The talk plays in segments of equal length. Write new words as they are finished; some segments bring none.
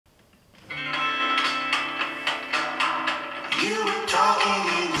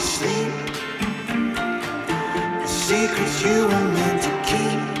you were meant to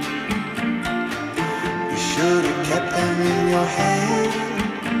keep. You should have kept them in your head,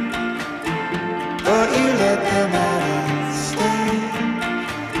 but you let them out and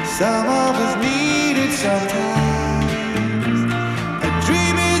stay. Some of us need it sometimes. A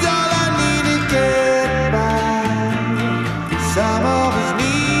dream is all I need to get by. Some of us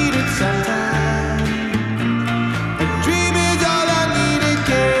need it sometimes. A dream is all I need to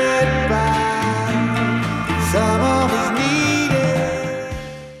get by. Some of us need it.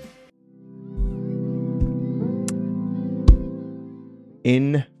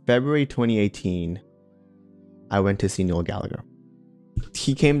 In February 2018, I went to see Noel Gallagher.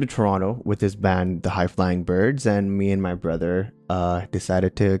 He came to Toronto with his band, the High Flying Birds, and me and my brother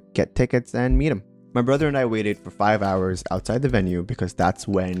decided to get tickets and meet him. My brother and I waited for 5 hours outside the venue because that's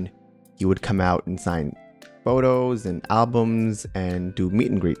when he would come out and sign photos and albums and do meet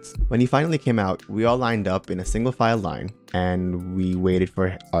and greets. When he finally came out, we all lined up in a single file line and we waited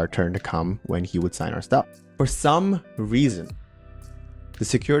for our turn to come when he would sign our stuff. For some reason, the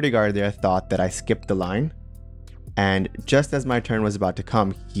security guard there thought that I skipped the line, and just as my turn was about to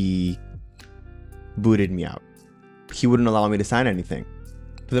come, he booted me out. He wouldn't allow me to sign anything,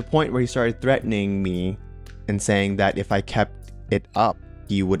 to the point where he started threatening me and saying that if I kept it up,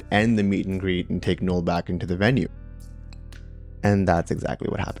 he would end the meet and greet and take Noel back into the venue. And that's exactly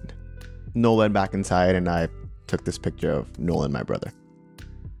what happened. Noel went back inside and I took this picture of Noel and my brother.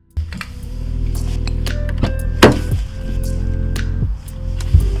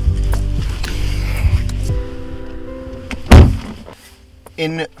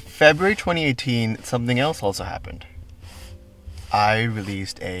 In February 2018, something else also happened. I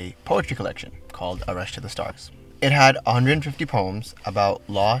released a poetry collection called A Rush to the Stars. It had 150 poems about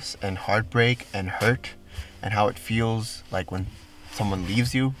loss and heartbreak and hurt and how it feels like when someone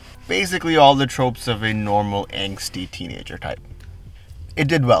leaves you. Basically all the tropes of a normal angsty teenager type. It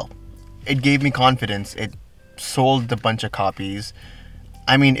did well. It gave me confidence. It sold a bunch of copies.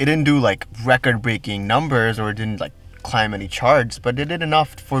 I mean, it didn't do like record-breaking numbers or it didn't like climb any charts, but it did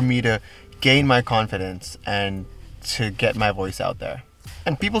enough for me to gain my confidence and to get my voice out there.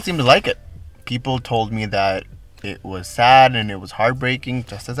 And people seemed to like it. People told me that it was sad and it was heartbreaking,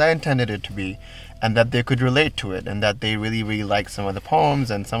 just as I intended it to be, and that they could relate to it, and that they really, really liked some of the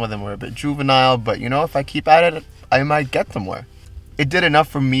poems, and some of them were a bit juvenile, but you know, if I keep at it, I might get somewhere. It did enough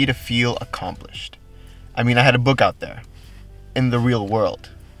for me to feel accomplished. I mean, I had a book out there, in the real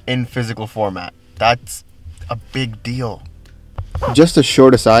world, in physical format. That's a big deal. Just a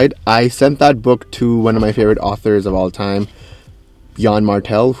short aside, I sent that book to one of my favorite authors of all time, Yann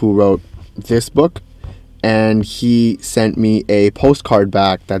Martel, who wrote this book, and he sent me a postcard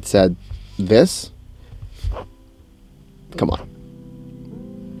back that said this. Come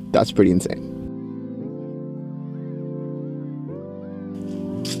on. That's pretty insane.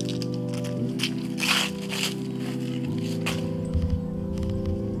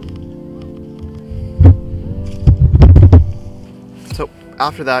 So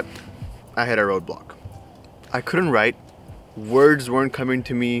after that, I hit a roadblock. I couldn't write. Words weren't coming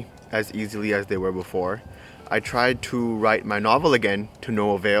to me as easily as they were before. I tried to write my novel again, to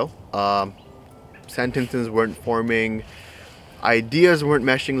no avail. Sentences weren't forming, ideas weren't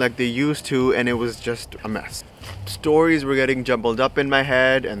meshing like they used to, and it was just a mess. Stories were getting jumbled up in my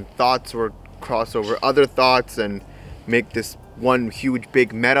head, and thoughts were cross over other thoughts and make this one huge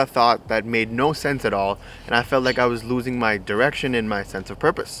big meta thought that made no sense at all, and I felt like I was losing my direction and my sense of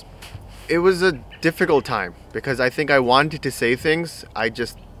purpose. It was a difficult time because I think I wanted to say things, I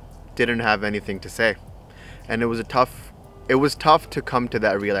just didn't have anything to say. And it was tough to come to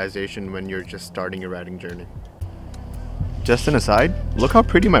that realization when you're just starting your writing journey. Just an aside, look how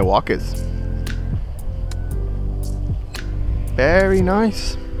pretty my walk is. Very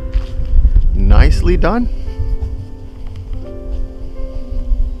nice. Nicely done.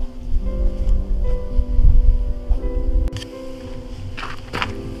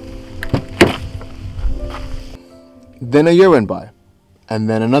 Then a year went by, and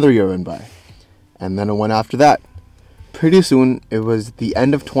then another year went by, and then one after that. Pretty soon, it was the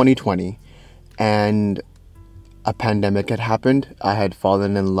end of 2020, and a pandemic had happened. I had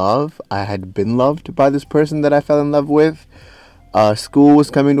fallen in love. I had been loved by this person that I fell in love with. School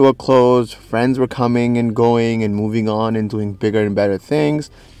was coming to a close. Friends were coming and going and moving on and doing bigger and better things.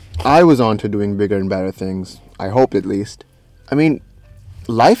 I was on to doing bigger and better things. I hoped, at least. I mean,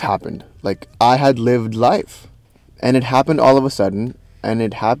 life happened. Like, I had lived life. And it happened all of a sudden, and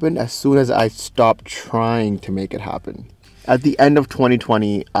it happened as soon as I stopped trying to make it happen. At the end of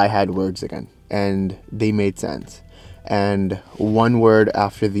 2020, I had words again, and they made sense. And one word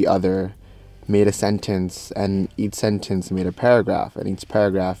after the other made a sentence, and each sentence made a paragraph, and each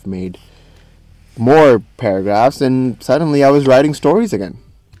paragraph made more paragraphs, and suddenly I was writing stories again.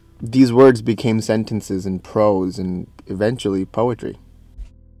 These words became sentences and prose and eventually poetry.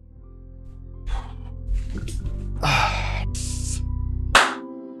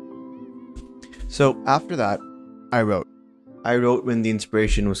 So after that, I wrote. I wrote when the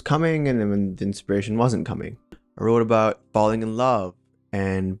inspiration was coming and then when the inspiration wasn't coming. I wrote about falling in love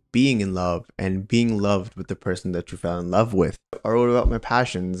and being loved with the person that you fell in love with. I wrote about my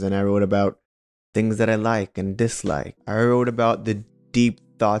passions, and I wrote about things that I like and dislike. I wrote about the deep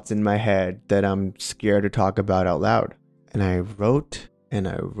thoughts in my head that I'm scared to talk about out loud. And I wrote and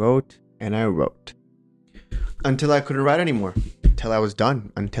I wrote and I wrote until I couldn't write anymore, until I was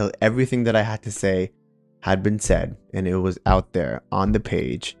done, until everything that I had to say had been said and it was out there on the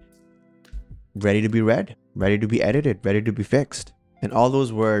page, ready to be read, ready to be edited, ready to be fixed. And all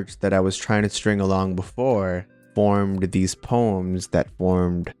those words that I was trying to string along before formed these poems that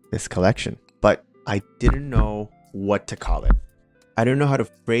formed this collection. But I didn't know what to call it. I didn't know how to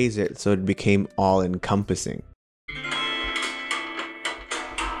phrase it so it became all-encompassing.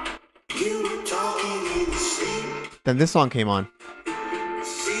 Then this song came on.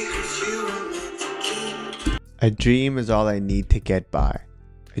 A dream is all I need to get by.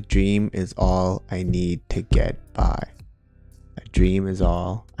 A dream is all I need to get by. A dream is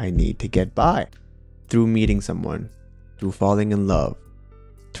all I need to get by. Through meeting someone, through falling in love,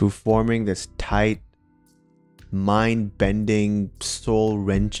 through forming this tight, mind-bending,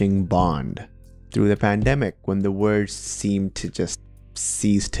 soul-wrenching bond. Through the pandemic, when the words seemed to just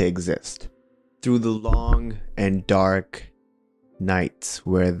cease to exist. Through the long and dark nights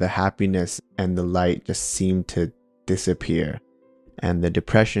where the happiness and the light just seemed to disappear, and the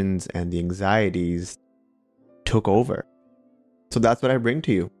depressions and the anxieties took over. So that's what I bring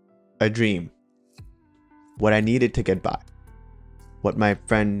to you. A dream. What I needed to get by. What my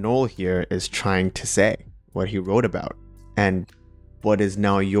friend Noel here is trying to say. What he wrote about. And what is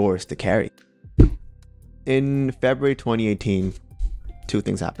now yours to carry. In February 2018, two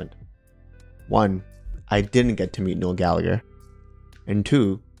things happened. One, I didn't get to meet Noel Gallagher. And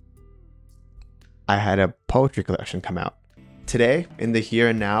two, I had a poetry collection come out. Today, in the here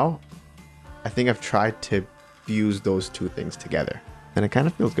and now, I think I've tried to fuse those two things together. And it kind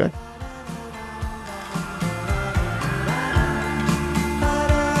of feels good.